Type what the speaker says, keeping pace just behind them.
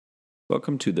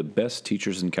Welcome to the Best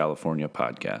Teachers in California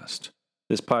podcast.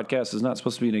 This podcast is not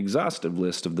supposed to be an exhaustive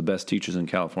list of the best teachers in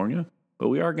California, but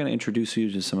we are going to introduce you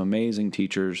to some amazing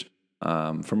teachers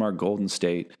from our Golden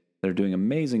State that are doing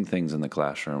amazing things in the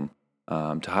classroom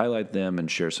to highlight them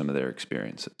and share some of their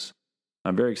experiences.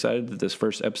 I'm very excited that this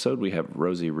first episode we have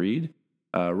Rosie Reed.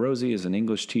 Rosie is an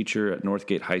English teacher at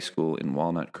Northgate High School in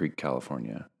Walnut Creek,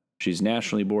 California. She's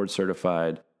nationally board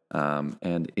certified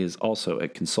and is also a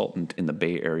consultant in the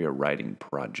Bay Area Writing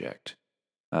Project.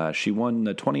 She won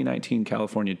the 2019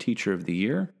 California Teacher of the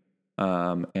Year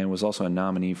and was also a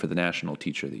nominee for the National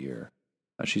Teacher of the Year.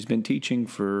 She's been teaching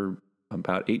for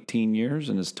about 18 years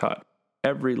and has taught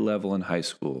every level in high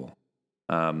school.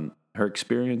 Her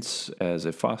experience as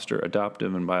a foster,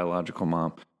 adoptive, and biological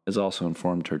mom has also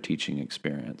informed her teaching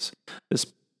experience. This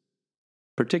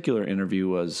particular interview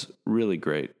was really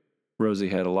great. Rosie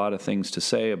had a lot of things to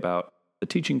say about the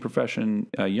teaching profession,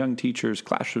 young teachers,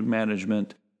 classroom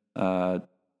management,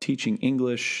 teaching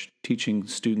English, teaching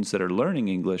students that are learning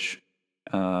English,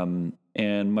 and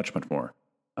much, much more.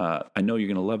 I know you're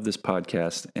going to love this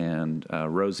podcast, and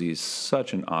Rosie is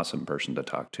such an awesome person to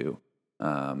talk to.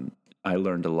 I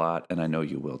learned a lot, and I know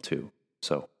you will too.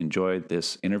 So enjoy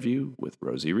this interview with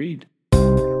Rosie Reed.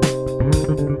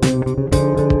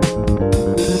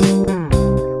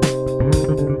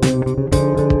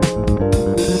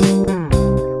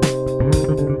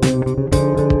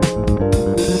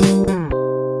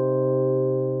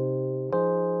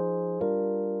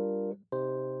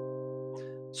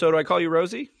 So do I call you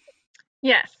Rosie?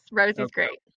 Yes, Rosie's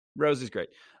great. Rosie's great.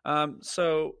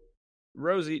 So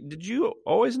Rosie, did you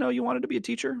always know you wanted to be a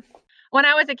teacher? When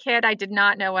I was a kid, I did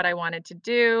not know what I wanted to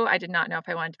do. I did not know if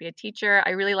I wanted to be a teacher.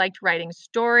 I really liked writing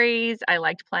stories. I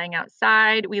liked playing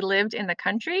outside. We lived in the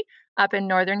country up in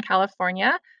Northern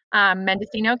California,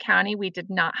 Mendocino County. We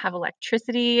did not have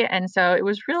electricity. And so it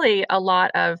was really a lot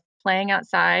of playing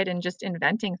outside and just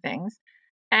inventing things.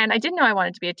 And I didn't know I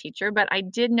wanted to be a teacher, but I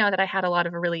did know that I had a lot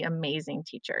of really amazing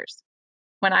teachers.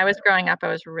 When I was growing up, I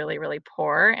was really, really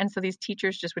poor. And so these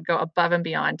teachers just would go above and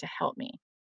beyond to help me.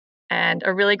 And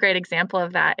a really great example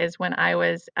of that is when I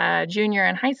was a junior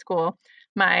in high school,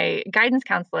 my guidance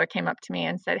counselor came up to me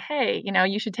and said, "Hey,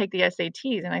 you should take the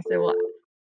SATs." And I said, "Well,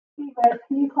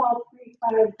 can you call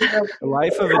 350? The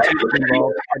life of a teacher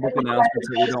involves public announcements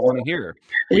that we don't want to hear.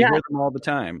 We hear them all the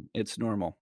time. It's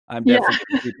normal. I'm definitely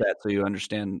going to keep that so you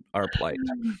understand our plight.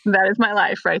 That is my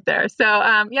life right there. So,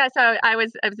 so I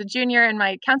was a junior, and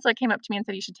my counselor came up to me and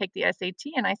said, "You should take the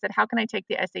SAT." And I said, "How can I take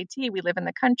the SAT? We live in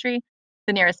the country.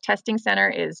 The nearest testing center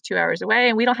is 2 hours away,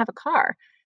 and we don't have a car."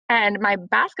 And my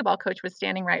basketball coach was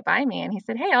standing right by me, and he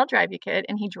said, "Hey, I'll drive you, kid."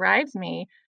 And he drives me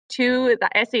to the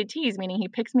SATs, meaning he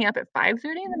picks me up at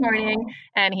 5:30 in the morning,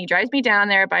 and he drives me down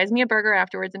there, buys me a burger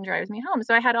afterwards, and drives me home.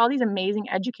 So I had all these amazing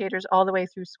educators all the way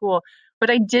through school, but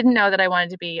I didn't know that I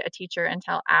wanted to be a teacher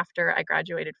until after I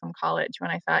graduated from college,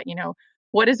 when I thought,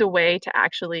 what is a way to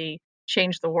actually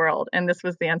change the world? And this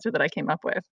was the answer that I came up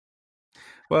with.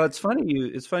 Well, it's funny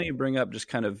you bring up just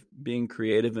kind of being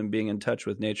creative and being in touch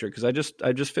with nature, because I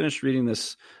just finished reading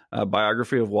this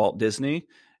biography of Walt Disney.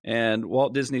 And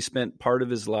Walt Disney spent part of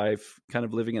his life kind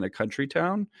of living in a country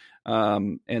town,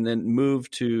 and then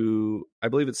moved to, I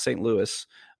believe it's St. Louis,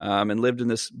 and lived in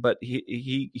this. But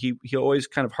he always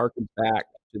kind of harkened back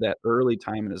to that early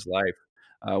time in his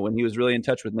life when he was really in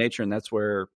touch with nature, and that's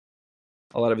where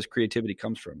a lot of his creativity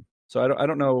comes from. So I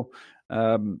don't know.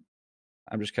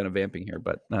 I'm just kind of vamping here,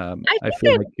 but I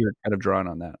feel like you're kind of drawn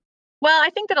on that. Well,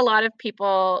 I think that a lot of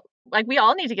people, we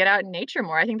all need to get out in nature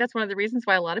more. I think that's one of the reasons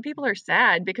why a lot of people are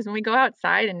sad, because when we go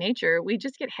outside in nature, we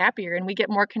just get happier and we get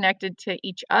more connected to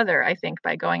each other, I think,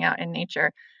 by going out in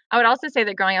nature. I would also say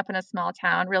that growing up in a small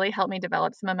town really helped me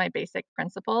develop some of my basic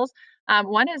principles.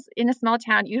 One is, in a small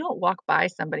town, you don't walk by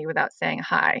somebody without saying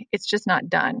hi. It's just not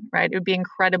done, right? It would be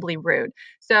incredibly rude.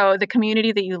 So the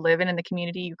community that you live in and the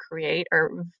community you create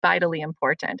are vitally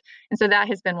important. And so that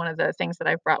has been one of the things that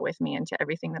I've brought with me into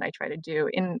everything that I try to do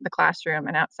in the classroom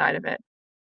and outside of it.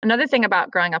 Another thing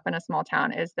about growing up in a small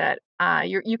town is that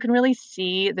you can really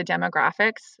see the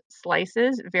demographics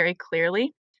slices very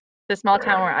clearly. The small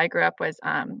town where I grew up was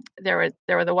there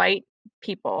were the white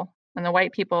people, and the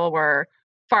white people were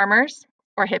farmers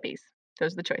or hippies.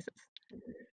 Those are the choices.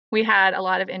 We had a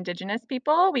lot of indigenous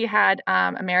people. We had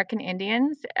American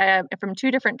Indians from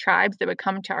 2 different tribes that would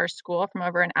come to our school from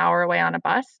over an hour away on a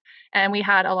bus. And we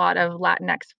had a lot of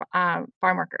Latinx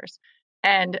farm workers.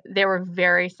 And they were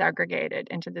very segregated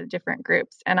into the different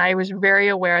groups. And I was very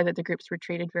aware that the groups were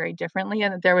treated very differently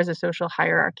and that there was a social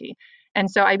hierarchy. And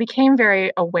so I became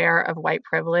very aware of white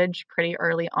privilege pretty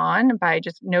early on by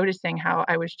just noticing how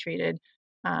I was treated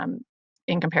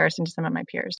in comparison to some of my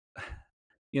peers.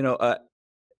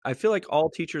 I feel like all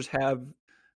teachers have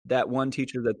that one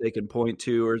teacher that they can point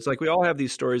to, or it's like we all have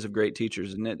these stories of great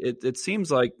teachers, and it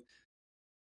seems like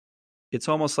it's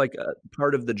almost like a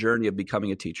part of the journey of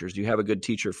becoming a teacher. You have a good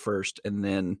teacher first, and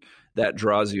then that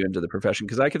draws you into the profession.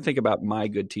 Because I can think about my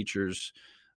good teachers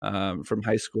from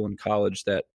high school and college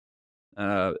that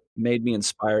made me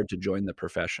inspired to join the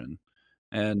profession.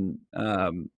 And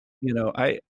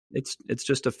it's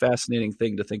just a fascinating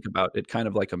thing to think about. It kind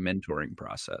of like a mentoring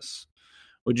process.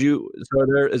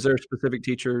 Is there specific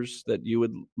teachers that you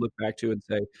would look back to and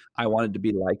say, I wanted to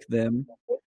be like them?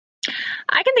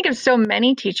 I can think of so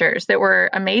many teachers that were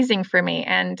amazing for me.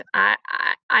 And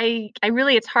I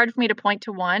really, it's hard for me to point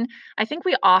to one. I think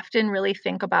we often really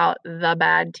think about the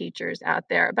bad teachers out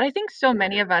there, but I think so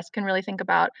many of us can really think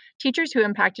about teachers who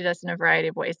impacted us in a variety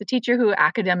of ways. The teacher who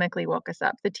academically woke us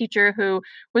up, the teacher who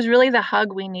was really the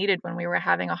hug we needed when we were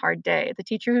having a hard day, the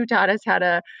teacher who taught us how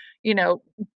to,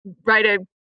 write a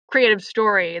creative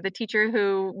story, the teacher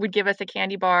who would give us a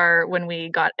candy bar when we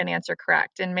got an answer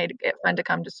correct and made it fun to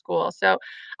come to school. So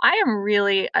I am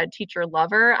really a teacher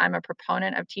lover. I'm a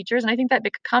proponent of teachers. And I think that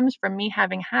comes from me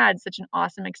having had such an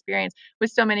awesome experience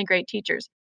with so many great teachers.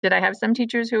 Did I have some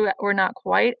teachers who were not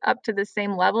quite up to the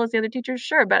same level as the other teachers?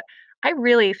 Sure. But I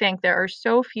really think there are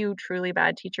so few truly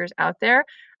bad teachers out there.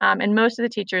 And most of the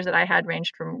teachers that I had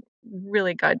ranged from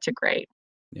really good to great.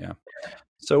 Yeah.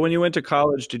 So when you went to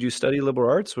college, did you study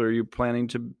liberal arts? Were you planning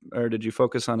to, or did you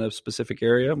focus on a specific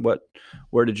area?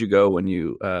 Where did you go when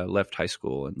you left high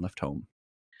school and left home?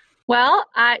 Well,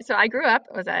 I grew up,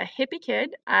 I was a hippie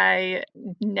kid. I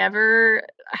never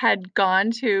had gone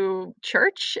to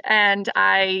church and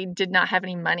I did not have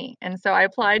any money. And so I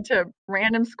applied to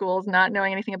random schools, not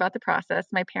knowing anything about the process.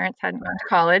 My parents hadn't gone to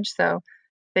college, so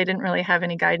they didn't really have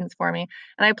any guidance for me.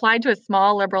 And I applied to a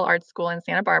small liberal arts school in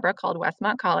Santa Barbara called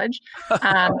Westmont College.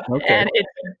 Okay. And it's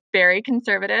very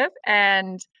conservative.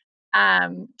 And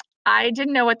I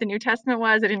didn't know what the New Testament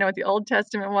was. I didn't know what the Old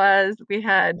Testament was. We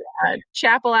had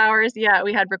chapel hours. Yeah,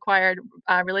 we had required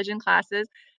religion classes.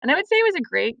 And I would say it was a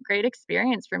great, great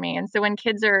experience for me. And so when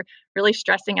kids are really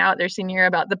stressing out their senior year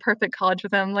about the perfect college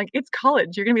with them, like, it's college.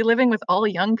 You're going to be living with all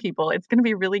young people. It's going to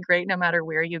be really great no matter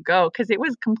where you go, because it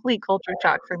was complete culture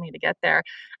shock for me to get there.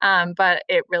 But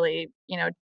it really,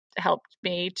 helped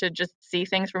me to just see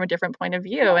things from a different point of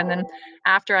view. And then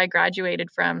after I graduated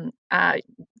from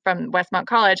Westmont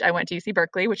College, I went to UC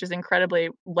Berkeley, which is incredibly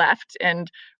left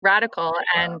and radical.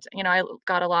 And, I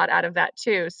got a lot out of that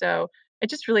too. So I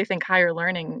just really think higher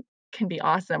learning can be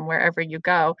awesome wherever you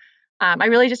go. I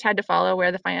really just had to follow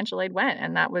where the financial aid went,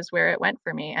 and that was where it went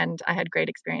for me. And I had great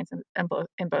experience in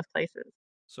both places.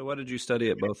 So what did you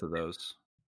study at both of those?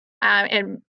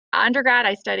 In undergrad,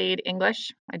 I studied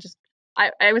English.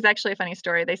 It was actually a funny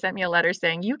story. They sent me a letter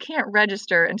saying, you can't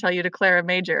register until you declare a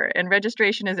major, and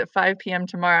registration is at 5 p.m.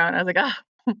 tomorrow. And I was like,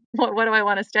 what do I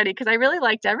want to study? Because I really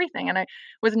liked everything, and I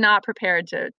was not prepared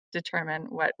to determine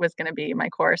what was going to be my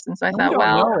course. And so I thought,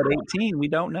 well, at 18, we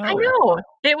don't know. I know.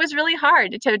 It was really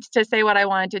hard to say what I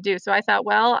wanted to do. So I thought,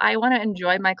 well, I want to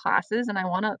enjoy my classes, and I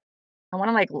want to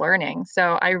like learning.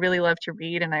 So I really love to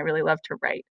read, and I really love to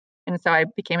write. And so I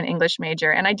became an English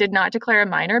major, and I did not declare a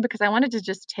minor because I wanted to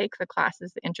just take the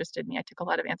classes that interested me. I took a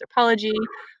lot of anthropology,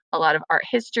 a lot of art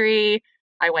history.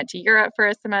 I went to Europe for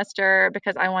a semester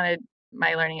because I wanted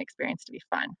my learning experience to be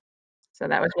fun. So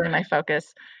that was really my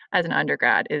focus as an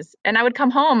undergrad and I would come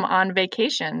home on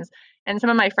vacations, and some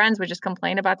of my friends would just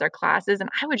complain about their classes, and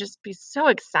I would just be so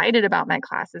excited about my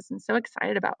classes and so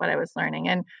excited about what I was learning.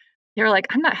 And they were like,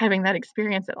 I'm not having that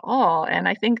experience at all. And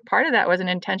I think part of that was an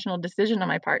intentional decision on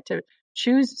my part to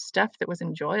choose stuff that was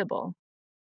enjoyable.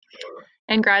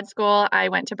 In grad school, I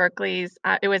went to Berkeley's.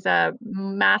 It was a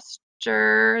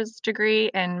master's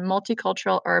degree in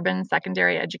multicultural urban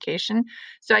secondary education.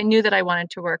 So I knew that I wanted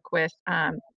to work with,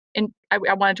 I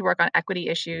wanted to work on equity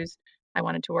issues. I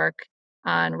wanted to work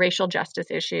on racial justice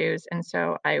issues. And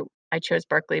so I chose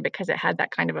Berkeley because it had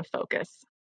that kind of a focus.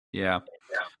 Yeah.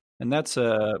 And that's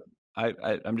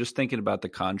I'm just thinking about the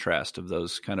contrast of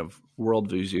those kind of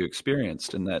worldviews you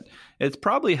experienced, and that it's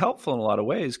probably helpful in a lot of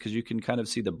ways because you can kind of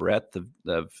see the breadth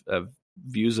of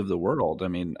views of the world. I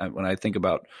mean, when I think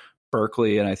about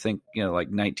Berkeley and I think, like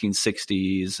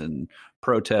 1960s and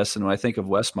protests, and when I think of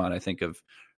Westmont, I think of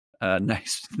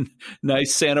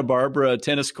nice Santa Barbara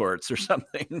tennis courts or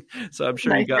something. So I'm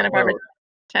sure you got Santa Barbara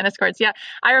tennis courts. Yeah.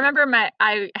 I remember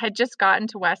I had just gotten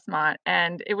to Westmont,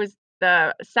 and it was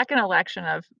the second election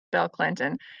of Bill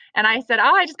Clinton. And I said,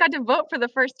 I just got to vote for the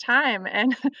first time.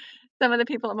 And some of the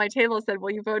people at my table said, well,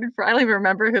 you voted for, I don't even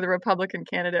remember who the Republican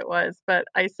candidate was, but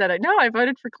I said, no, I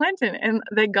voted for Clinton. And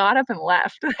they got up and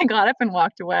left. They got up and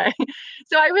walked away.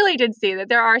 So I really did see that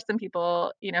there are some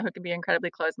people, who can be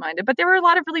incredibly closed-minded, but there were a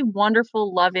lot of really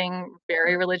wonderful, loving,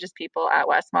 very religious people at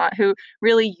Westmont who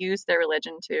really used their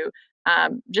religion to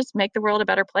just make the world a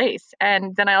better place.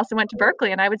 And then I also went to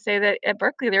Berkeley, and I would say that at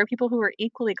Berkeley, there were people who were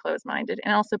equally closed-minded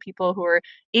and also people who were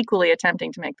equally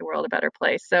attempting to make the world a better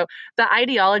place. So the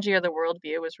ideology or the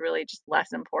worldview was really just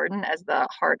less important as the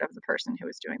heart of the person who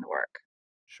was doing the work.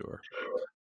 Sure.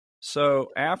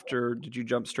 So did you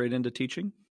jump straight into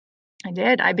teaching? I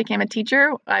did. I became a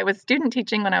teacher. I was student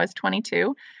teaching when I was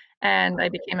 22, and I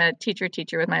became a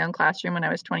teacher with my own classroom when I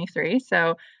was 23.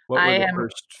 So what were the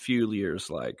first few years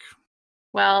like?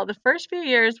 Well, the first few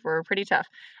years were pretty tough.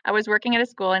 I was working at a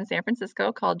school in San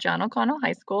Francisco called John O'Connell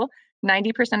High School.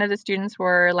 90% of the students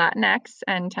were Latinx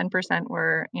and 10%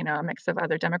 were, a mix of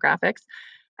other demographics.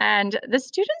 And the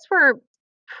students were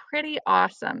pretty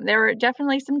awesome. There were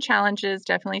definitely some challenges,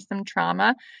 definitely some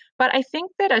trauma. But I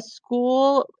think that a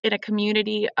school in a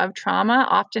community of trauma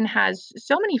often has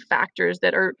so many factors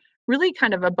that are really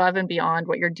kind of above and beyond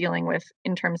what you're dealing with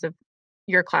in terms of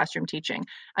your classroom teaching.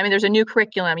 I mean, there's a new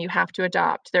curriculum you have to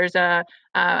adopt. There's a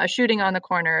shooting on the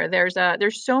corner.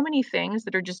 There's so many things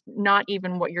that are just not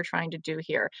even what you're trying to do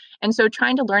here. And so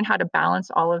trying to learn how to balance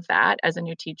all of that as a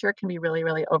new teacher can be really,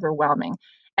 really overwhelming.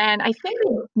 And I think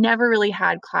we never really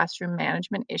had classroom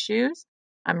management issues.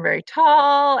 I'm very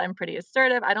tall. I'm pretty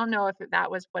assertive. I don't know if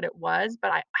that was what it was,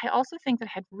 but I also think that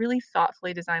I had really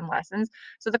thoughtfully designed lessons.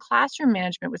 So the classroom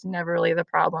management was never really the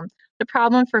problem. The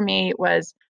problem for me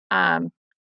was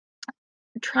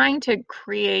trying to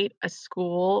create a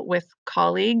school with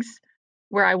colleagues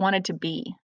where I wanted to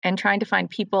be and trying to find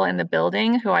people in the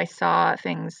building who I saw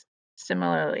things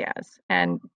similarly as.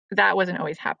 And that wasn't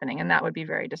always happening, and that would be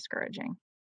very discouraging.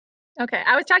 Okay,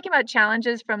 I was talking about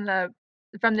challenges from the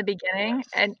beginning.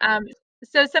 And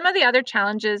so some of the other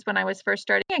challenges when I was first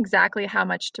starting, exactly how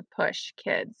much to push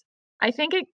kids. I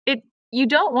think you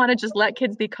don't want to just let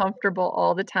kids be comfortable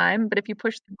all the time, but if you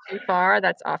push them too far,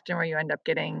 that's often where you end up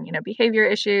getting, behavior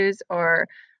issues or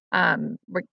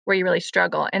where you really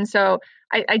struggle. And so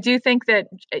I do think that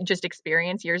just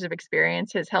years of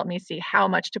experience has helped me see how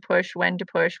much to push, when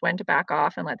to back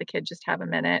off and let the kid just have a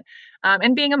minute.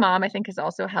 And being a mom, I think, has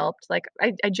also helped. Like,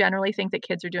 I generally think that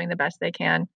kids are doing the best they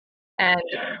can. And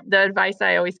the advice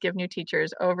I always give new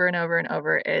teachers over and over and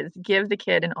over is give the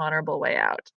kid an honorable way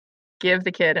out. Give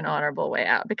the kid an honorable way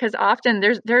out, because often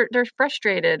they're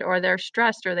frustrated or they're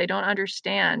stressed or they don't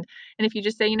understand. And if you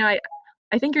just say,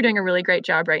 I think you're doing a really great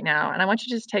job right now, and I want you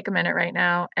to just take a minute right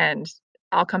now, and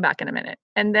I'll come back in a minute.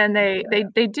 And then they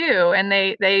do, and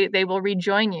they will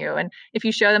rejoin you. And if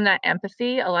you show them that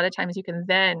empathy, a lot of times you can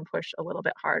then push a little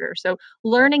bit harder. So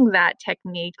learning that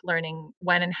technique, learning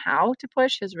when and how to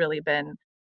push has really been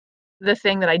the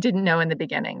thing that I didn't know in the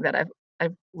beginning that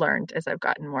I've learned as I've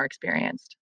gotten more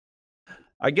experienced.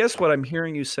 I guess what I'm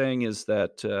hearing you saying is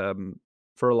that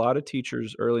for a lot of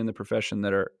teachers early in the profession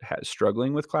that are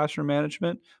struggling with classroom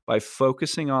management, by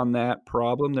focusing on that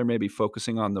problem, they're maybe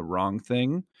focusing on the wrong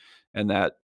thing, and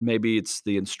that maybe it's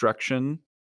the instruction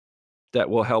that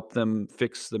will help them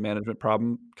fix the management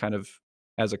problem kind of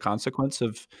as a consequence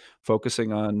of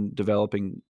focusing on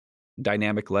developing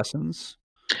dynamic lessons.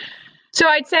 So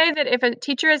I'd say that if a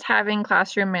teacher is having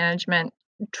classroom management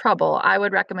trouble, I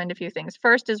would recommend a few things.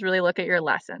 First is really look at your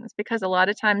lessons, because a lot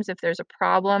of times if there's a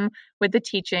problem with the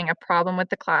teaching, a problem with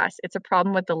the class, it's a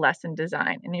problem with the lesson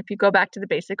design. And if you go back to the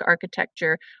basic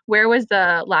architecture, where was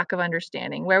the lack of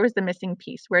understanding? Where was the missing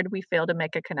piece? Where did we fail to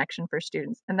make a connection for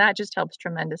students? And that just helps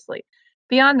tremendously.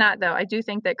 Beyond that, though, I do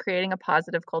think that creating a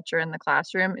positive culture in the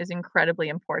classroom is incredibly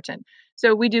important.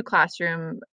 So we do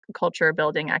classroom culture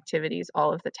building activities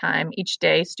all of the time. Each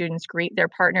day, students greet their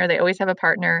partner. They always have a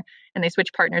partner, and they switch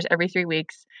partners every 3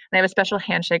 weeks. They have a special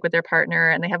handshake with their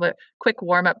partner, and they have a quick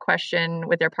warm-up question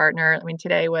with their partner. I mean,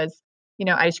 today was,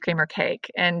 ice cream or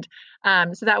cake. And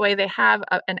so that way they have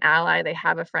an ally, they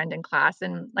have a friend in class.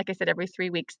 And like I said, every 3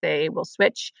 weeks they will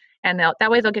switch, and that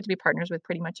way they'll get to be partners with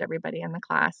pretty much everybody in the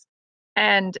class.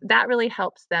 And that really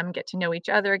helps them get to know each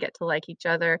other, get to like each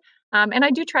other. And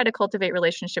I do try to cultivate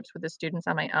relationships with the students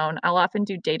on my own. I'll often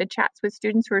do data chats with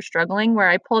students who are struggling, where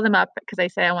I pull them up because I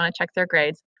say I want to check their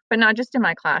grades, but not just in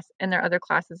my class, in their other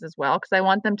classes as well, because I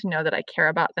want them to know that I care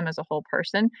about them as a whole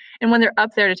person. And when they're up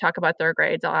there to talk about their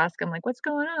grades, I'll ask them, like, what's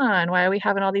going on? Why are we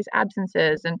having all these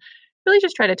absences? And really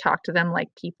just try to talk to them like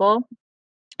people.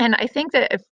 And I think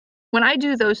that when I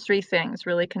do those 3 things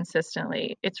really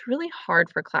consistently, it's really hard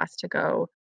for class to go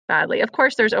badly. Of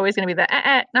course, there's always going to be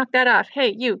the, knock that off.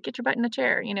 Hey, you get your butt in the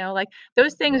chair. Like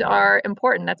those things are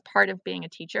important. That's part of being a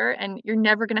teacher. And you're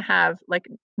never going to have like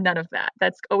none of that.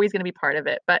 That's always going to be part of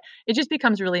it. But it just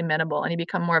becomes really minimal and you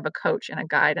become more of a coach and a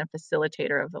guide and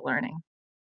facilitator of the learning.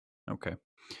 Okay.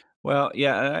 Well,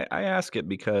 yeah, I ask it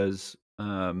because,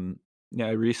 yeah,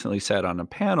 I recently sat on a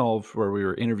panel where we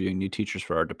were interviewing new teachers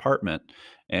for our department,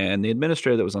 and the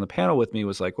administrator that was on the panel with me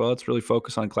was like, "Well, let's really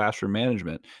focus on classroom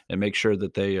management and make sure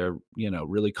that they are,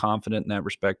 really confident in that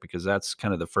respect because that's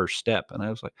kind of the first step." And I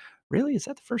was like, "Really? Is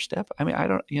that the first step?" I mean, I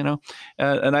don't,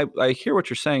 and I hear what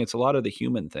you're saying. It's a lot of the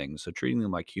human things, so treating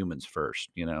them like humans first,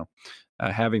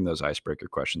 having those icebreaker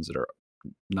questions that are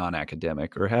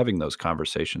non-academic or having those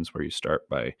conversations where you start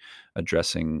by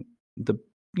addressing the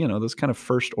those kind of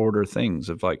first order things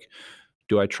of like,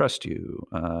 do I trust you,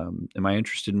 am I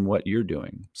interested in what you're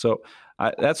doing? So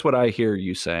that's what I hear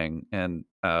you saying, and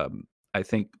I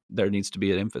think there needs to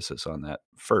be an emphasis on that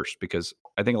first, because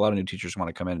I think a lot of new teachers want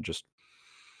to come in and just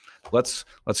let's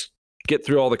get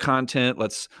through all the content,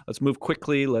 let's move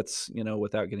quickly, let's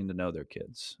without getting to know their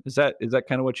kids. Is that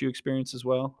kind of what you experience as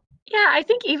well? Yeah, I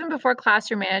think even before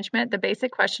classroom management, the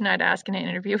basic question I'd ask in an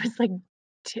interview was like,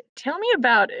 tell me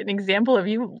about an example of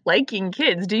you liking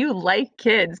kids. Do you like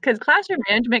kids? Because classroom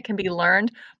management can be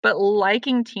learned, but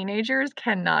liking teenagers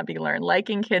cannot be learned.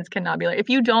 Liking kids cannot be learned. If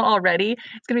you don't already,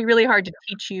 it's going to be really hard to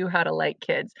teach you how to like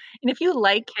kids. And if you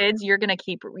like kids, you're going to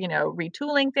keep,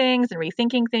 retooling things and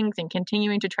rethinking things and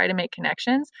continuing to try to make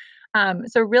connections.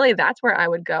 So really, that's where I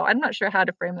would go. I'm not sure how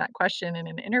to frame that question in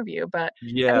an interview, but I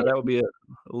Yeah, mean, that would be a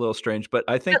little strange, but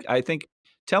I think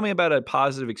tell me about a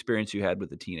positive experience you had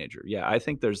with a teenager. Yeah, I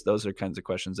think those are kinds of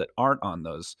questions that aren't on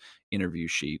those interview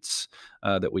sheets,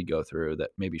 that we go through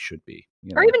that maybe should be,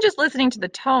 you or know? even just listening to the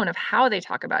tone of how they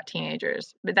talk about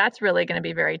teenagers. But that's really going to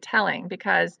be very telling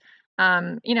because,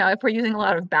 if we're using a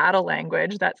lot of battle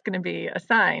language, that's going to be a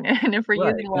sign. And if we're Right,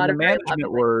 using a and lot the of very management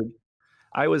loving, word,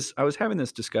 I was having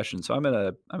this discussion. So I'm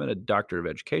in a doctor of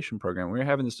education program. We were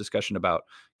having this discussion about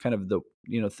kind of the,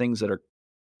 things that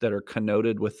are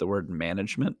connoted with the word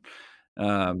management.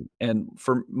 And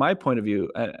from my point of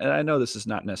view, and I know this is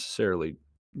not necessarily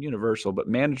universal, but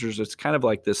managers, it's kind of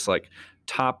like this, like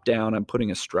top down. I'm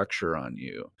putting a structure on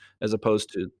you, as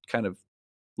opposed to kind of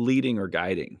leading or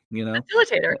guiding.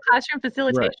 facilitator, classroom Right,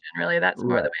 facilitation, really, that's more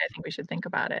the right, way I think we should think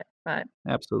about it. But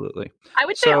absolutely. I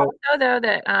would say So also, though,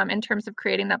 that in terms of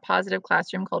creating that positive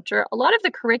classroom culture, a lot of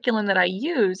the curriculum that I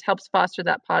use helps foster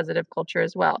that positive culture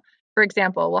as well. For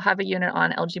example, we'll have a unit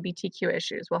on LGBTQ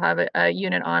issues. We'll have a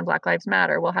unit on Black Lives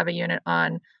Matter. We'll have a unit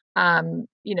on,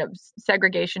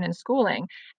 segregation in schooling.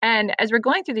 And as we're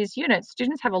going through these units,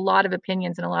 students have a lot of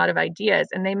opinions and a lot of ideas,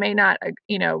 and they may not,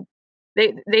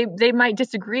 they might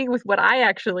disagree with what I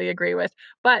actually agree with.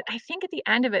 But I think at the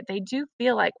end of it, they do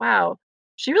feel like, wow,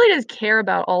 she really does care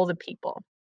about all the people.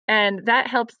 And that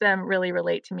helps them really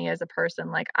relate to me as a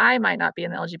person. Like I might not be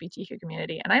in the LGBTQ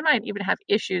community and I might even have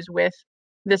issues with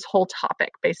this whole topic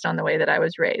based on the way that I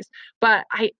was raised. But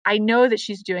I know that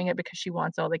she's doing it because she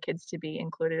wants all the kids to be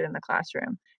included in the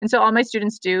classroom. And so all my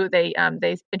students do, they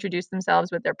introduce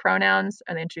themselves with their pronouns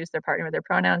and they introduce their partner with their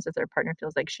pronouns if their partner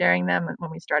feels like sharing them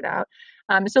when we start out.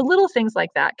 So little things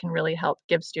like that can really help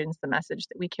give students the message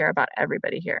that we care about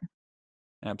everybody here.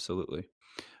 absolutely.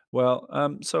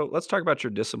 Well, so let's talk about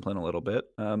your discipline a little bit.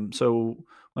 So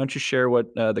why don't you share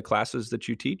what the classes that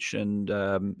you teach, and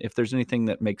if there's anything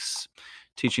that makes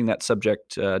teaching that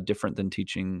subject different than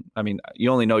teaching? I mean, you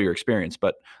only know your experience,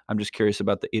 but I'm just curious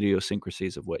about the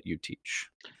idiosyncrasies of what you teach.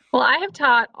 Well, I have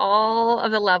taught all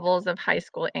of the levels of high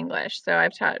school English. So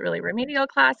I've taught really remedial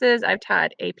classes, I've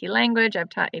taught AP language, I've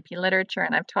taught AP literature,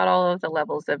 and I've taught all of the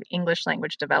levels of English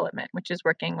language development, which is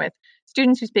working with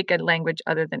students who speak a language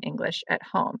other than English at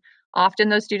home. Often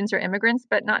those students are immigrants,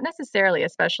 but not necessarily,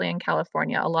 especially in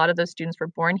California. A lot of those students were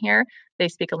born here. They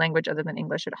speak a language other than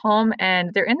English at home,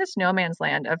 and they're in this no man's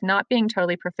land of not being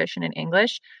totally proficient in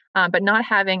English, but not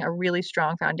having a really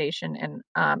strong foundation in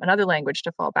another language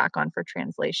to fall back on for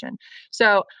translation.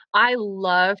 So I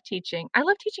love teaching. I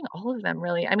love teaching all of them,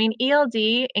 really. I mean,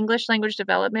 ELD, English language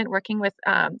development, working with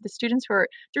the students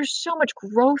there's so much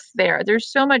growth there. There's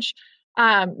so much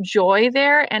joy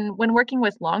there. And when working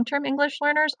with long-term English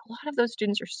learners, a lot of those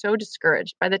students are so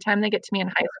discouraged. By the time they get to me in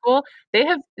high school, they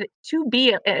have to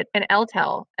be an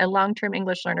LTEL, a long-term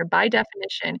English learner. By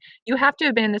definition, you have to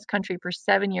have been in this country for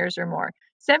 7 years or more.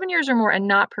 7 years or more and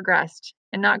not progressed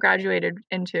and not graduated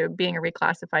into being a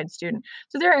reclassified student.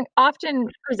 So they're often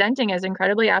presenting as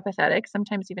incredibly apathetic,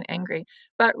 sometimes even angry.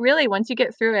 But really, once you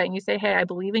get through it and you say, hey, I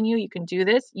believe in you, you can do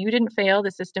this, you didn't fail, the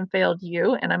system failed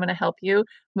you, and I'm going to help you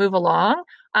move along,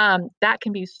 that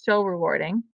can be so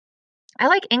rewarding. I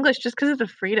like English just because of the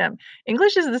freedom.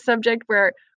 English is the subject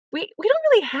where we don't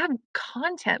really have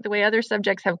content the way other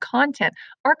subjects have content.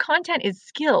 Our content is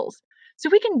skills. So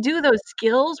we can do those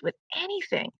skills with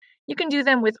anything. You can do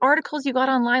them with articles you got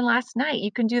online last night.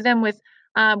 You can do them with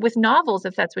novels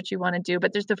if that's what you want to do.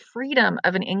 But there's the freedom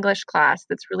of an English class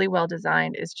that's really well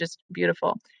designed is just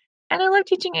beautiful. And I love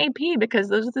teaching AP because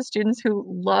those are the students who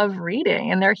love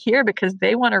reading and they're here because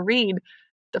they want to read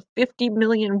the 50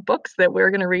 million books that we're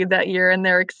going to read that year and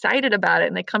they're excited about it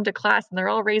and they come to class and they're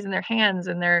all raising their hands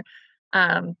and they're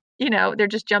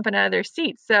just jumping out of their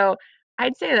seats. So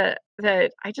I'd say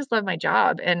that I just love my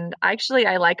job and actually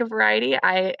I like a variety.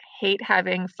 I hate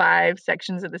having 5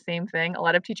 sections of the same thing. A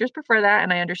lot of teachers prefer that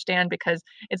and I understand because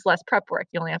it's less prep work.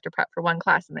 You only have to prep for one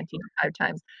class and then teach it 5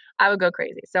 times. I would go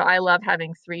crazy. So I love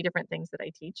having 3 different things that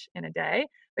I teach in a day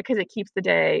because it keeps the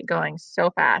day going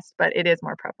so fast, but it is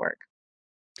more prep work.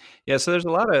 Yeah, so there's a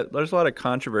lot of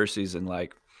controversies in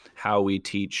like how we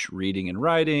teach reading and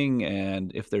writing,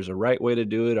 and if there's a right way to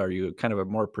do it. Are you kind of a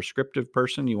more prescriptive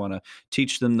person? You want to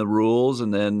teach them the rules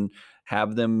and then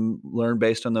have them learn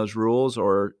based on those rules,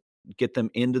 or get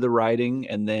them into the writing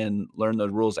and then learn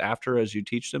those rules after as you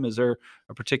teach them? Is there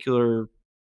a particular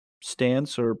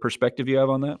stance or perspective you have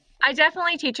on that? I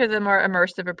definitely teach her the more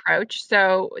immersive approach.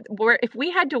 So, if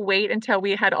we had to wait until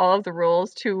we had all of the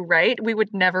rules to write, we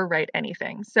would never write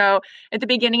anything. So, at the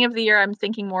beginning of the year, I'm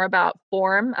thinking more about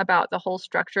form, about the whole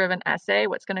structure of an essay,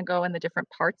 what's going to go in the different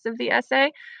parts of the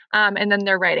essay, and then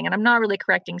they're writing. And I'm not really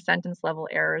correcting sentence level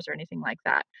errors or anything like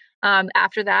that.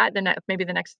 After that, maybe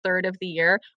the next third of the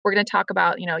year, we're going to talk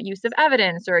about use of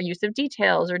evidence or use of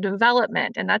details or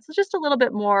development, and that's just a little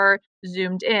bit more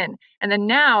zoomed in. And then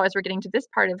now, as we're getting to this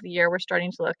part of the year, we're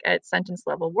starting to look at sentence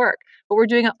level work, but we're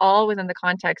doing it all within the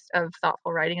context of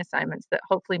thoughtful writing assignments that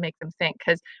hopefully make them think,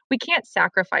 because we can't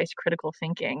sacrifice critical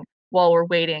thinking while we're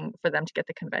waiting for them to get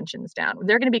the conventions down.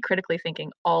 They're going to be critically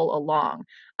thinking all along.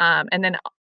 And then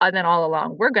all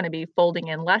along, we're going to be folding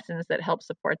in lessons that help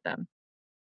support them.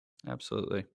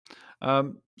 Absolutely.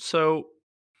 So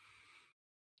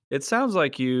it sounds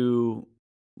like you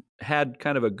had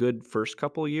kind of a good first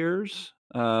couple years,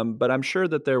 but I'm sure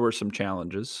that there were some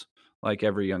challenges, like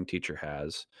every young teacher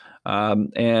has.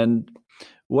 And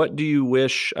what do you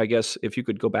wish, I guess, if you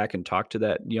could go back and talk to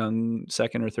that young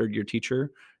second or third year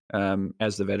teacher,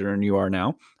 as the veteran you are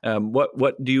now,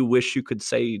 what do you wish you could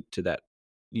say to that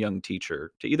young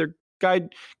teacher to either guide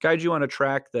you on a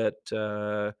track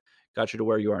that got you to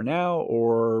where you are now,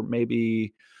 or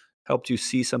maybe helped you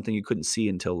see something you couldn't see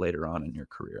until later on in your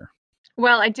career?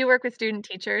 Well, I do work with student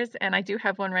teachers, and I do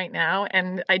have one right now,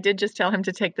 and I did just tell him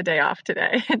to take the day off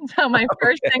today. And so my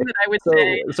first Okay. thing that I would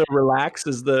say So relax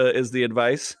is the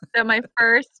advice? so my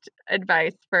first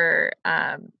advice for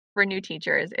new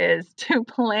teachers is to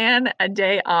plan a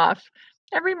day off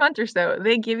every month or so.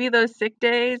 They give you those sick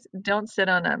days, don't sit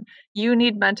on them. You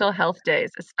need mental health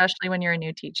days, especially when you're a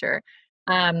new teacher.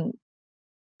 Um,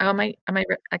 oh, am I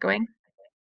echoing?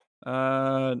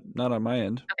 Not on my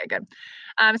end. Okay, good.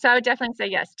 So I would definitely say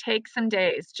yes, take some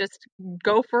days, just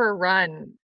go for a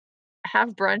run, have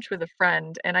brunch with a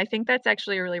friend, and I think that's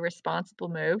actually a really responsible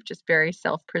move, just very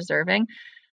self-preserving.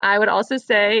 I would also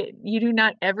say you do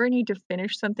not ever need to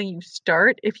finish something you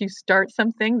start if you start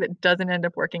something that doesn't end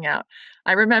up working out.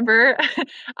 I remember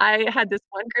I had this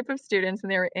one group of students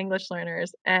and they were English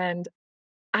learners, and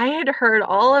I had heard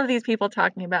all of these people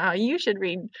talking about how you should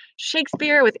read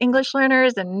Shakespeare with English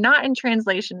learners and not in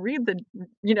translation. Read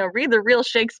the real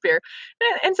Shakespeare.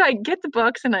 And so I get the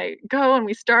books and I go and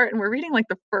we start and we're reading like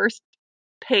the first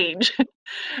page.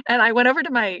 And I went over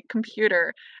to my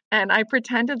computer and I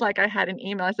pretended like I had an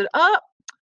email. I said, "Oh,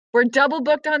 we're double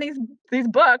booked on these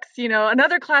books,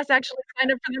 another class actually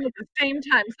signed up for them at the same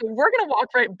time, so we're gonna walk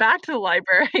right back to the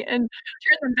library and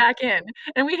turn them back in."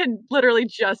 And we had literally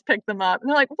just picked them up, and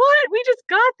they're like, "What? We just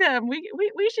got them.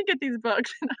 We should get these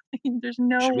books." And I'm like, "There's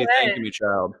no Should be way." thanking me,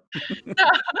 child. So,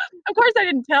 of course, I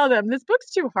didn't tell them, "This book's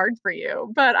too hard for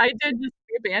you," but I did just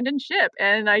abandon ship,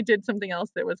 and I did something else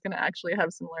that was gonna actually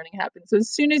have some learning happen. So as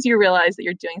soon as you realize that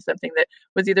you're doing something that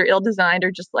was either ill-designed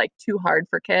or just, like, too hard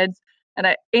for kids, and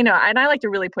I like to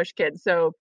really push kids,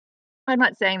 so I'm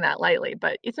not saying that lightly,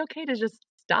 but it's okay to just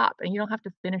stop, and you don't have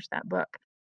to finish that book.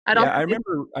 I'd Yeah,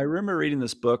 also I remember reading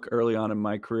this book early on in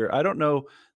my career. I don't know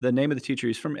the name of the teacher.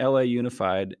 He's from LA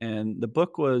Unified, and the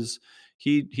book was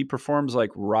he performs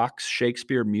like rocks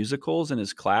Shakespeare musicals in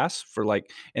his class for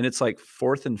like, and it's like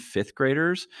fourth and fifth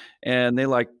graders, and they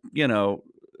like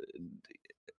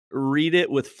read it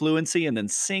with fluency and then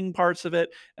sing parts of it.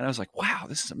 And I was like, wow,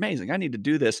 this is amazing. I need to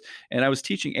do this. And I was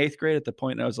teaching 8th grade at the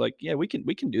point, and I was like, yeah, we can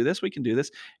do this. We can do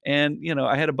this. And,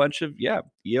 I had a bunch of,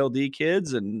 ELD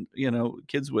kids and,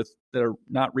 kids that are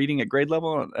not reading at grade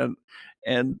level.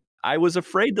 And I was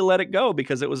afraid to let it go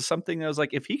because it was something that was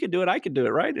like, if he could do it, I could do it.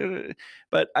 Right.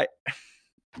 But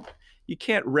you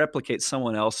can't replicate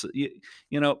someone else.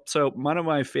 So one of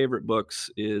my favorite books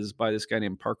is by this guy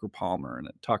named Parker Palmer, and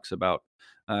it talks about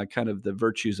kind of the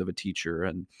virtues of a teacher.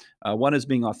 And one is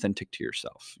being authentic to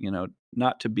yourself,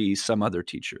 not to be some other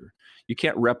teacher. You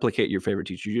can't replicate your favorite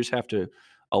teacher. You just have to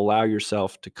allow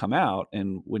yourself to come out.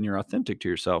 And when you're authentic to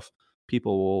yourself,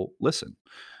 people will listen.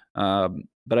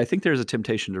 But I think there's a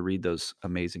temptation to read those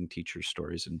amazing teacher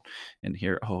stories and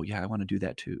hear, oh yeah, I want to do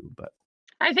that too. But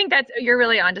I think you're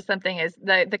really onto something, is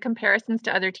the comparisons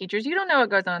to other teachers. You don't know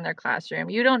what goes on in their classroom.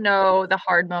 You don't know the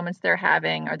hard moments they're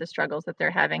having or the struggles that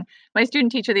they're having. My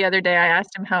student teacher the other day, I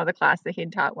asked him how the class that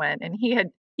he'd taught went, and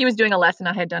he was doing a lesson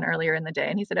I had done earlier in the day,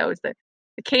 and he said, oh, it's the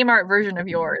Kmart version of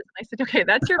yours. And I said, okay,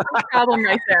 that's your first problem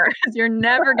right there, because you're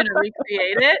never going to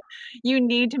recreate it. You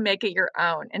need to make it your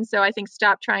own. And so I think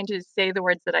stop trying to say the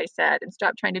words that I said and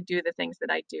stop trying to do the things that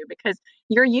I do, because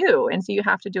you're you. And so you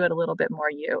have to do it a little bit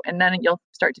more you, and then you'll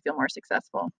start to feel more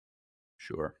successful.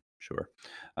 Sure.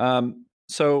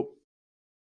 So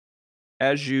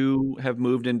as you have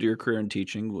moved into your career in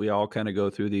teaching, we all kind of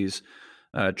go through these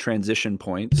transition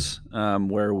points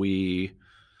where we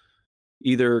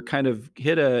either kind of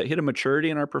hit a maturity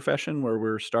in our profession where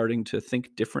we're starting to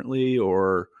think differently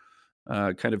or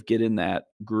kind of get in that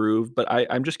groove. But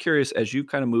I'm just curious, as you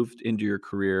kind of moved into your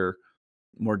career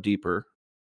more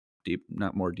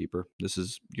not more deeper.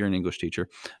 You're an English teacher.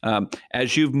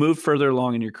 As you've moved further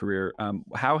along in your career,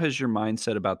 how has your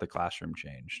mindset about the classroom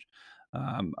changed?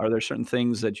 Are there certain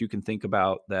things that you can think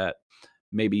about that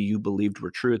maybe you believed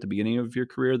were true at the beginning of your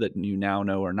career that you now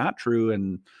know are not true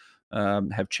and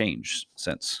have changed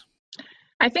since?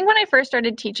 I think when I first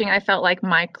started teaching, I felt like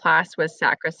my class was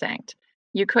sacrosanct.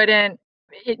 You couldn't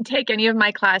take any of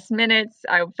my class minutes.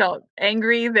 I felt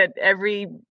angry that every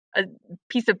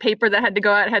piece of paper that had to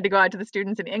go out to the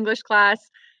students in English class.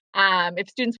 If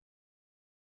students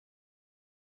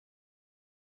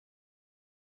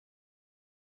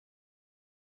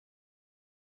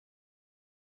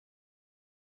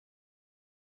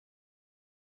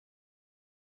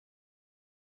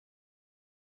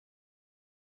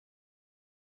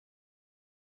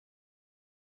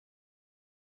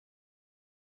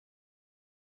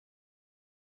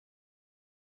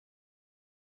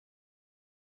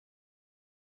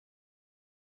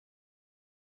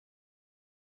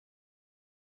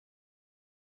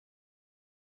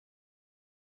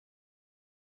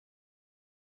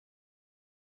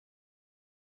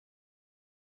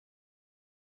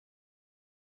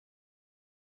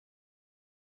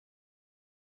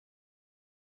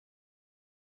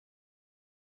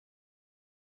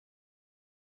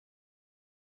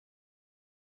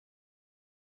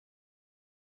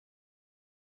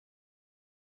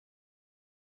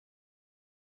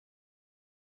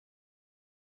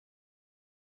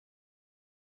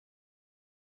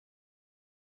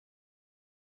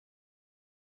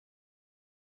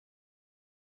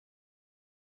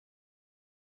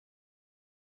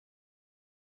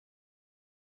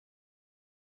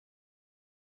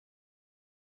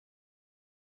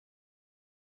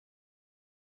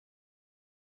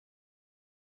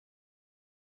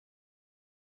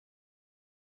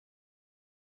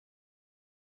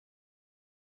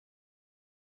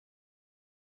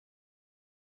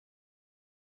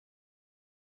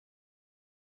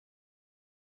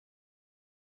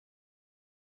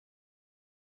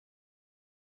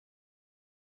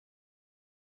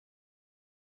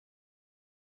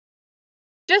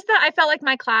just that I felt like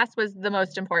my class was the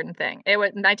most important thing.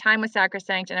 My time was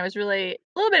sacrosanct, and I was really a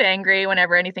little bit angry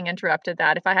whenever anything interrupted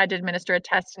that. If I had to administer a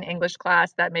test in English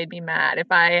class, that made me mad. If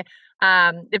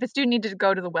a student needed to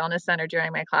go to the wellness center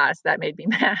during my class, that made me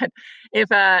mad. If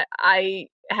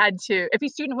if a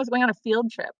student was going on a field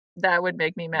trip, that would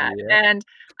make me mad. Yeah. And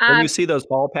When you see those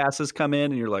hall passes come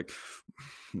in and you're like,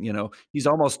 he's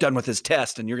almost done with his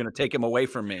test and you're going to take him away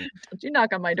from me. Don't you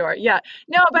knock on my door. Yeah.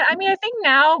 No, but I mean, I think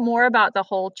now more about the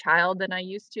whole child than I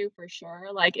used to, for sure.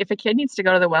 Like if a kid needs to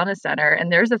go to the wellness center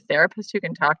and there's a therapist who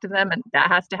can talk to them and that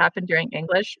has to happen during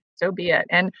English, so be it.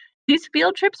 And these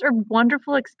field trips are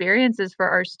wonderful experiences for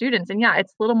our students. And yeah,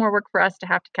 it's a little more work for us to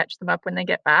have to catch them up when they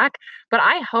get back. But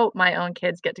I hope my own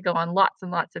kids get to go on lots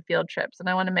and lots of field trips. And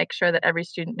I want to make sure that every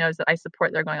student knows that I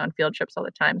support their going on field trips all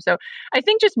the time. So I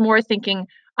think just more thinking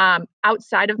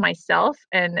outside of myself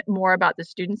and more about the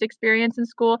student's experience in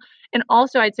school. And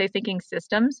also, I'd say thinking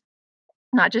systems,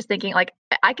 not just thinking like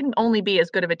I can only be as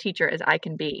good of a teacher as I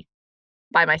can be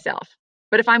by myself.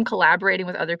 But if I'm collaborating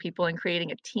with other people and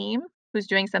creating a team who's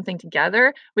doing something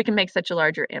together, we can make such a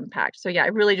larger impact. So yeah,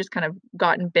 I've really just kind of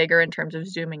gotten bigger in terms of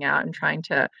zooming out and trying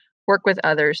to work with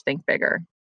others, think bigger.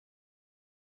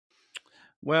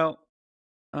 Well,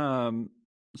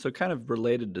 so kind of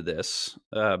related to this,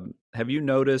 have you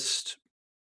noticed,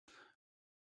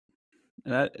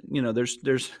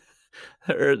 there's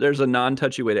a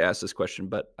non-touchy way to ask this question,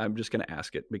 but I'm just going to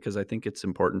ask it because I think it's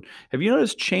important. Have you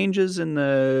noticed changes in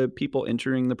the people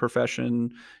entering the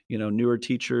profession? Newer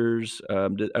teachers,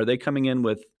 are they coming in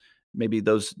with maybe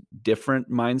those different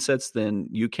mindsets than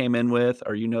you came in with?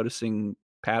 Are you noticing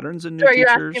patterns in new So are you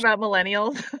teachers? asking about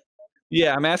millennials?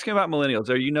 Yeah, I'm asking about millennials.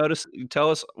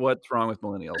 Tell us what's wrong with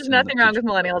millennials There's in the nothing wrong teaching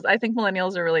with millennials. I think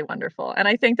millennials are really wonderful. And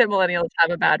I think that millennials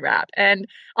have a bad rap. And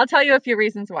I'll tell you a few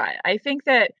reasons why. I think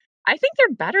they're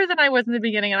better than I was in the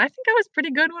beginning. And I think I was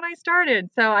pretty good when I started.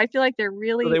 So I feel like So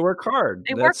they work hard.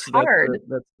 they work hard.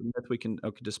 That's the myth we can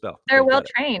dispel. They're Okay, well got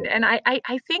it. trained. And I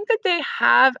think that they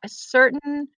have a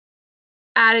certain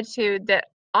attitude that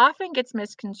often gets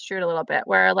misconstrued a little bit,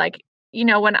 where like,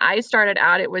 when I started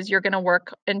out, it was you're going to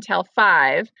work until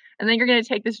 5, and then you're going to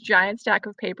take this giant stack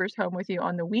of papers home with you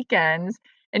on the weekends,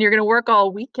 and you're going to work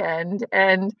all weekend.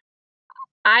 And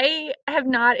I have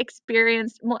not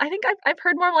experienced, well, I think I've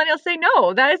heard more millennials say,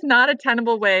 no, that is not a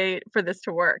tenable way for this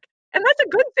to work. And that's a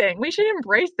good thing. We should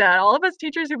embrace that. All of us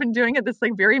teachers who've been doing it this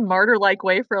like very martyr-like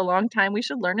way for a long time, we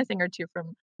should learn a thing or two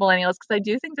from millennials, because I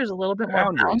do think there's a little bit more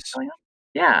balance Boundaries. going on.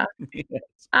 Yeah. Yes.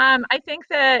 I think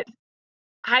that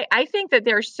I think that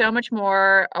they're so much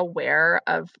more aware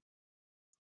of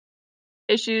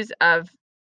issues of,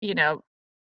 you know,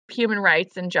 human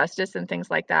rights and justice and things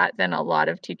like that than a lot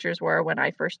of teachers were when I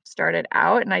first started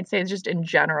out. And I'd say just in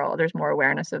general, there's more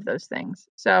awareness of those things.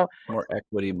 So More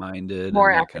equity minded more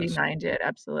and that kind equity of stuff. minded,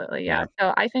 absolutely. Yeah. Yeah.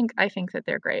 So I think that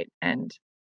they're great. And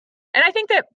I think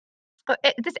that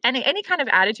this any kind of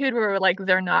attitude where we're like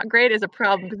they're not great is a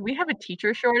problem, because we have a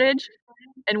teacher shortage.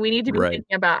 And we need to be Right.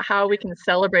 thinking about how we can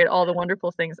celebrate all the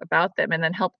wonderful things about them and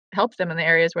then help them in the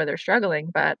areas where they're struggling.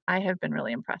 But I have been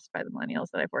really impressed by the millennials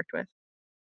that I've worked with.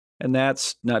 And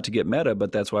that's not to get meta,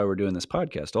 but that's why we're doing this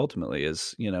podcast ultimately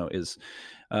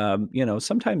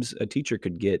sometimes a teacher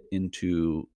could get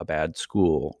into a bad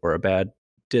school or a bad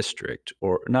district,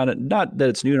 or not that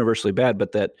it's universally bad,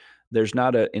 but that there's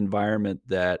not an environment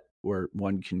where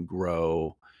one can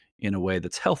grow in a way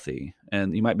that's healthy.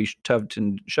 And you might be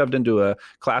shoved into a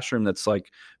classroom that's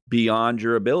like beyond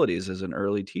your abilities as an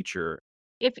early teacher.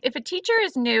 If a teacher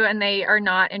is new and they are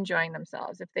not enjoying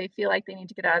themselves, if they feel like they need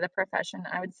to get out of the profession,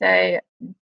 I would say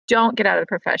don't get out of the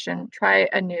profession. Try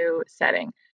a new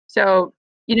setting. So,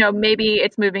 maybe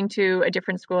it's moving to a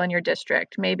different school in your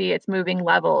district. Maybe it's moving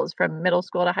levels from middle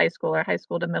school to high school or high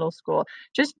school to middle school.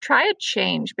 Just try a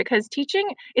change, because teaching,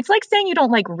 it's like saying you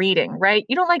don't like reading, right?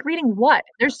 You don't like reading what?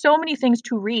 There's so many things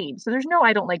to read. So there's no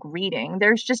I don't like reading.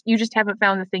 You just haven't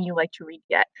found the thing you like to read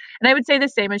yet. And I would say the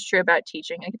same is true about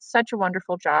teaching. Like, it's such a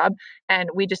wonderful job, and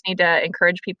we just need to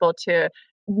encourage people to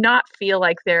not feel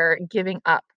like they're giving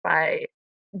up by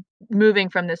moving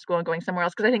from this school and going somewhere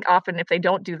else. Because I think often if they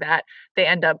don't do that, they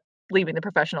end up leaving the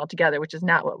profession altogether, which is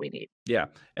not what we need. Yeah.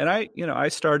 And I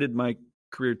started my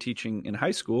career teaching in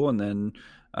high school, and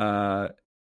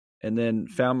then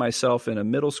found myself in a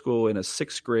middle school in a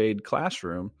 6th grade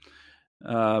classroom,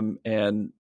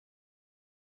 and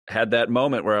had that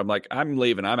moment where I'm like, I'm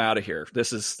leaving. I'm out of here.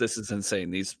 This is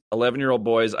insane. These 11-year-old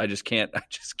boys, I just can't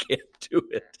do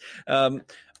it.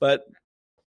 But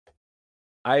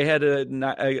I had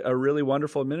a really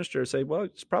wonderful administrator say, well,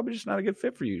 it's probably just not a good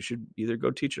fit for you. You should either go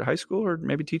teach at high school or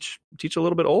maybe teach a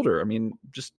little bit older. I mean,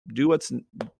 just do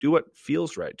what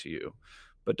feels right to you,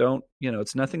 but don't,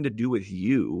 it's nothing to do with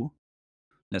you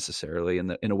necessarily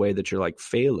in a way that you're like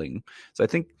failing. So I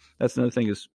think that's another thing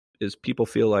is people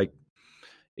feel like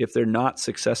if they're not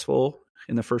successful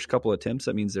in the first couple attempts,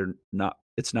 that means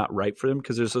it's not right for them,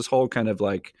 because there's this whole kind of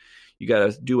like, you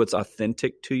got to do what's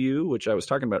authentic to you, which I was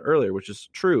talking about earlier, which is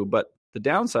true. But the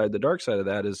dark side of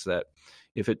that is that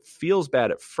if it feels bad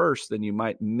at first, then you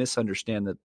might misunderstand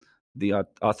the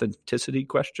authenticity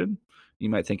question.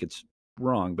 You might think it's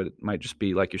wrong, but it might just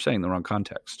be, like you're saying, the wrong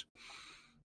context.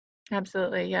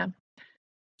 Absolutely. Yeah.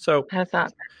 So I had a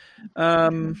thought.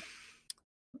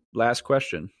 Last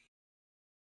question.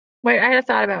 Wait, I had a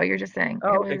thought about what you were just saying.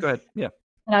 Oh, okay, go ahead. Yeah.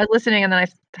 And I was listening, and then I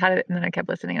had it, and then I kept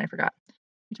listening, and I forgot what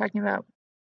you're talking about.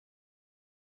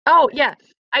 Oh, yeah.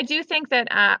 I do think that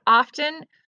often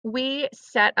We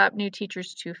set up new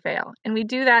teachers to fail. And we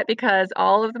do that because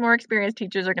all of the more experienced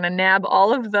teachers are going to nab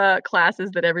all of the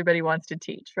classes that everybody wants to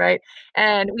teach, right?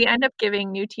 And we end up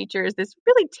giving new teachers this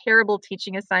really terrible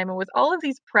teaching assignment with all of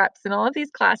these preps and all of these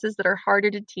classes that are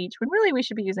harder to teach when really we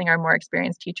should be using our more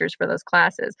experienced teachers for those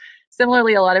classes.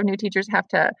 Similarly, a lot of new teachers have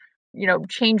to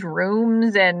change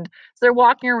rooms, and so they're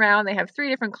walking around, they have 3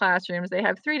 different classrooms, they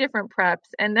have 3 different preps,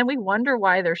 and then we wonder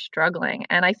why they're struggling.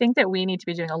 And I think that we need to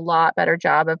be doing a lot better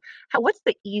job of what's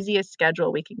the easiest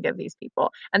schedule we can give these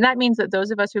people. And that means that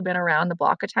those of us who've been around the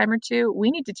block a time or two, we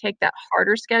need to take that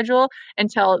harder schedule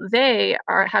until they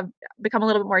have become a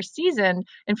little bit more seasoned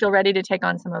and feel ready to take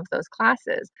on some of those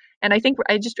classes. And I think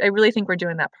I really think we're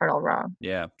doing that part all wrong.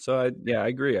 Yeah. So I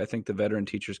agree. I think the veteran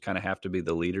teachers kind of have to be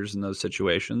the leaders in those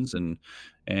situations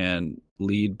and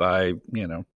lead by,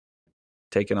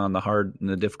 taking on the hard and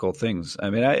the difficult things. I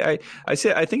mean, I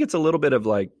think it's a little bit of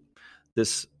like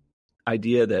this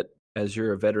idea that as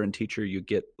you're a veteran teacher, you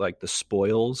get like the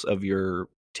spoils of your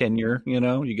tenure,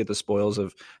 you get the spoils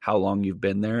of how long you've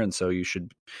been there. And so you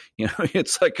should,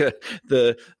 it's like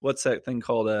what's that thing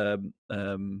called?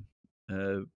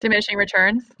 Diminishing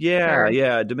returns.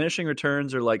 Yeah. Diminishing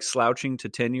returns are like slouching to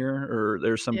tenure, or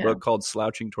there's some book called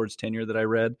Slouching Towards Tenure that I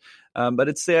read. But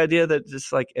it's the idea that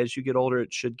just like as you get older,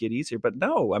 it should get easier. But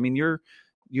no, I mean,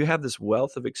 you have this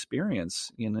wealth of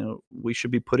experience. We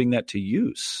should be putting that to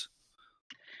use.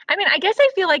 I mean, I guess I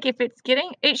feel like if it's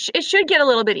it should get a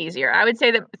little bit easier. I would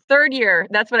say that 3rd year,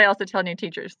 that's what I also tell new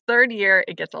teachers. 3rd year,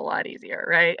 it gets a lot easier,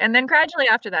 right? And then gradually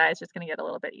after that, it's just going to get a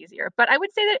little bit easier. But I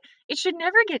would say that it should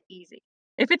never get easy.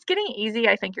 If it's getting easy,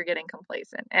 I think you're getting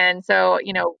complacent. And so,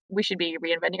 we should be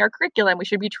reinventing our curriculum. We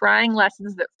should be trying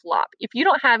lessons that flop. If you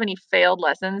don't have any failed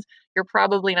lessons, you're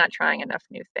probably not trying enough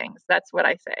new things. That's what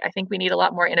I say. I think we need a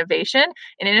lot more innovation,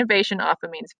 and innovation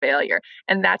often means failure,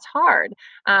 and that's hard.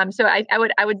 So I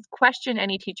would question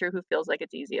any teacher who feels like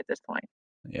it's easy at this point.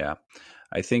 Yeah,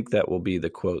 I think that will be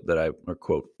the quote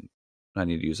I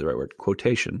need to use the right word,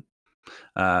 quotation.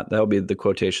 That'll be the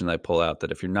quotation that I pull out,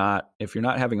 that if you're not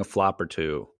having a flop or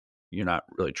two, you're not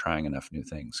really trying enough new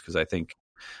things. Because I think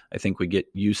we get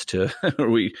used to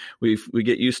we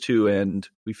get used to and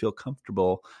we feel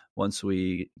comfortable once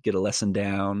we get a lesson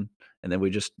down, and then we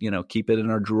just keep it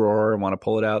in our drawer and want to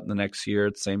pull it out in the next year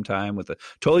at the same time with a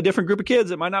totally different group of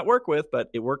kids it might not work with, but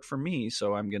it worked for me,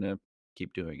 so I'm gonna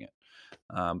keep doing it.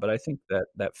 But I think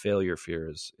that failure fear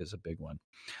is a big one.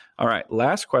 All right,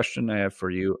 last question I have for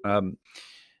you.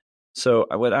 So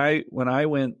when I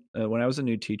was a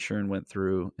new teacher and went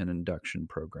through an induction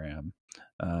program,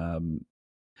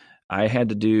 I had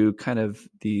to do kind of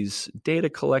these data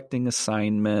collecting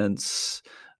assignments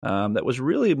that was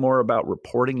really more about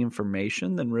reporting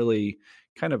information than really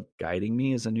kind of guiding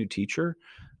me as a new teacher.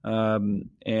 And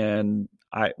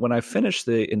when I finished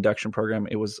the induction program,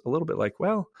 it was a little bit like,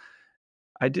 well,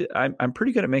 I'm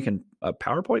pretty good at making a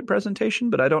PowerPoint presentation,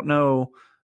 but I don't know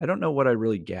what I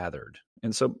really gathered.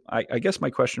 And so I guess my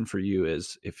question for you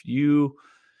is, if you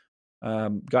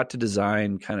got to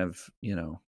design kind of,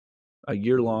 a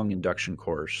year-long induction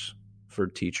course for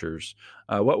teachers,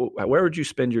 where would you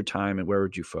spend your time and where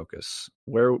would you focus?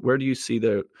 Where do you see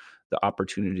the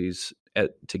opportunities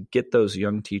to get those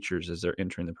young teachers as they're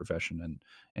entering the profession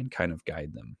and kind of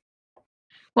guide them?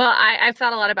 Well, I've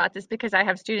thought a lot about this because I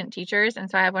have student teachers, and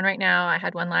so I have one right now. I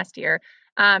had one last year,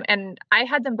 and I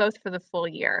had them both for the full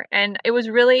year, and it was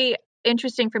really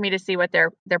interesting for me to see what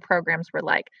their programs were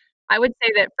like. I would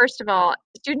say that, first of all,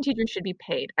 student teachers should be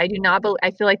paid. I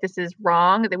feel like this is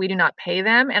wrong that we do not pay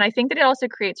them, and I think that it also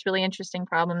creates really interesting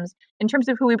problems in terms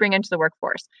of who we bring into the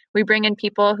workforce. We bring in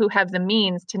people who have the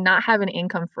means to not have an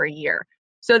income for a year.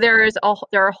 So there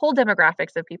are whole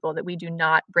demographics of people that we do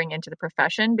not bring into the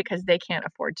profession because they can't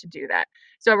afford to do that.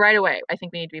 So right away, I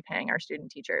think we need to be paying our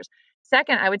student teachers.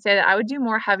 Second, I would say that I would do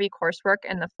more heavy coursework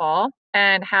in the fall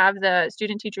and have the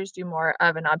student teachers do more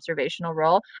of an observational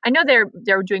role. I know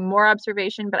they're doing more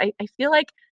observation, but I feel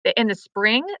like in the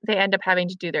spring, they end up having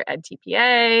to do their Ed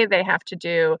TPA. They have to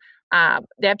do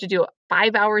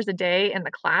 5 hours a day in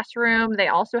the classroom. They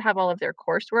also have all of their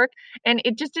coursework, and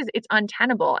it's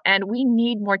untenable. And we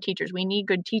need more teachers. We need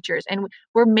good teachers. And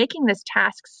we're making this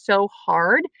task so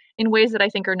hard in ways that I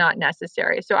think are not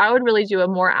necessary. So I would really do a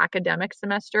more academic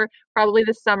semester, probably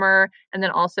this summer, and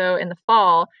then also in the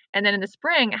fall. And then in the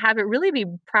spring, have it really be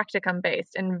practicum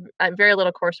based and very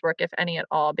little coursework, if any at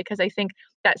all, because I think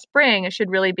that spring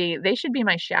they should be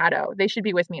my shadow. They should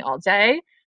be with me all day.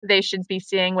 They should be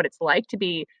seeing what it's like to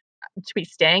be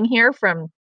staying here from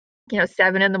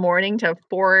 7 a.m. to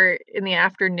 4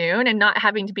 p.m, and not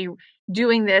having to be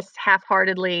doing this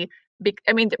half-heartedly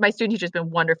My student teacher's been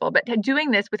wonderful, but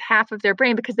doing this with half of their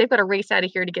brain because they've got to race out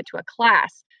of here to get to a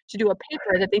class to do a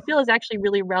paper that they feel is actually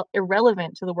really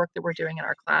irrelevant to the work that we're doing in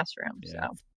our classroom. Yeah.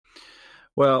 So.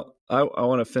 Well, I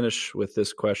want to finish with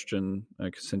this question,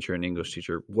 since you're an English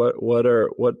teacher.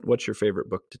 What's your favorite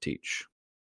book to teach?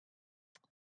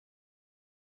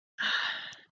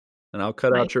 And I'll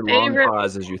cut out your long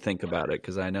pause as you think about it,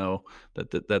 because I know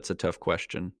that's a tough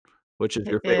question. Which is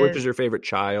your favorite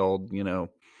child?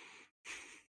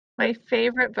 My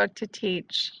favorite book to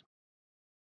teach.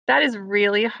 That is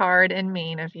really hard and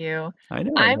mean of you. I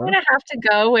know. I'm going to have to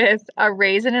go with A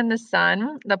Raisin in the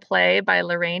Sun, the play by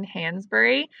Lorraine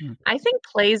Hansberry. I think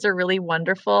plays are really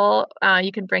wonderful.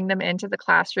 You can bring them into the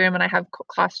classroom, and I have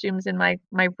costumes in my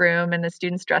room, and the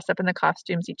students dress up in the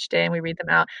costumes each day, and we read them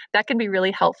out. That can be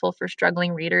really helpful for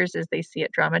struggling readers as they see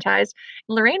it dramatized.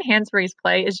 Lorraine Hansberry's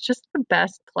play is just the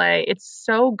best play. It's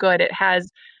so good. It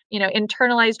has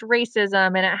internalized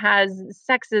racism, and it has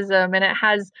sexism, and it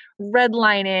has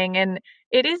redlining, and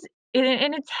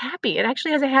it's happy. It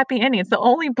actually has a happy ending. It's the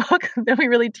only book that we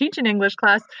really teach in English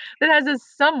class that has a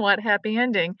somewhat happy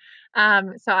ending.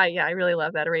 So I really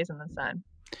love that, A Raisin in the Sun.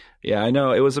 Yeah, I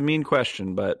know it was a mean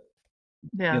question, but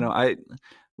yeah,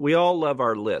 we all love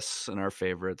our lists and our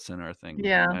favorites and our things.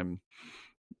 Yeah.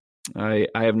 I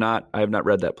have not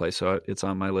read that play, so it's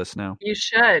on my list now. You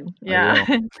should. Yeah,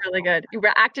 it's really good. You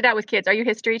acted out with kids. Are you a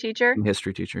history teacher? I'm a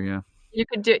history teacher, yeah. You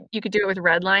could do it with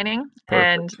redlining. Perfect.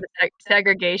 And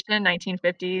segregation,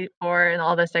 1954, and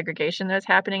all the segregation that's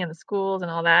happening in the schools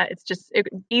and all that. It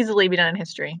could easily be done in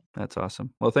history. That's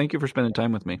awesome. Well, thank you for spending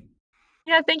time with me.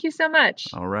 Yeah, thank you so much.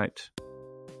 All right.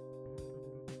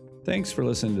 Thanks for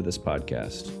listening to this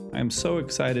podcast. I'm so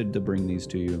excited to bring these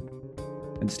to you.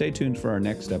 And stay tuned for our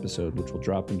next episode, which will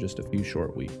drop in just a few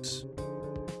short weeks.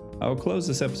 I will close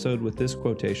this episode with this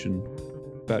quotation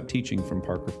about teaching from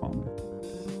Parker Palmer.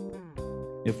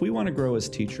 If we want to grow as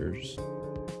teachers,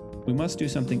 we must do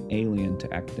something alien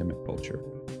to academic culture.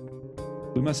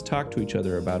 We must talk to each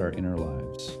other about our inner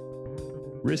lives.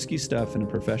 Risky stuff in a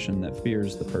profession that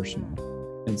fears the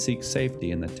personal and seeks safety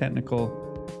in the technical,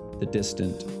 the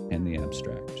distant, and the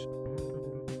abstract.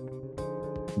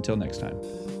 Until next time.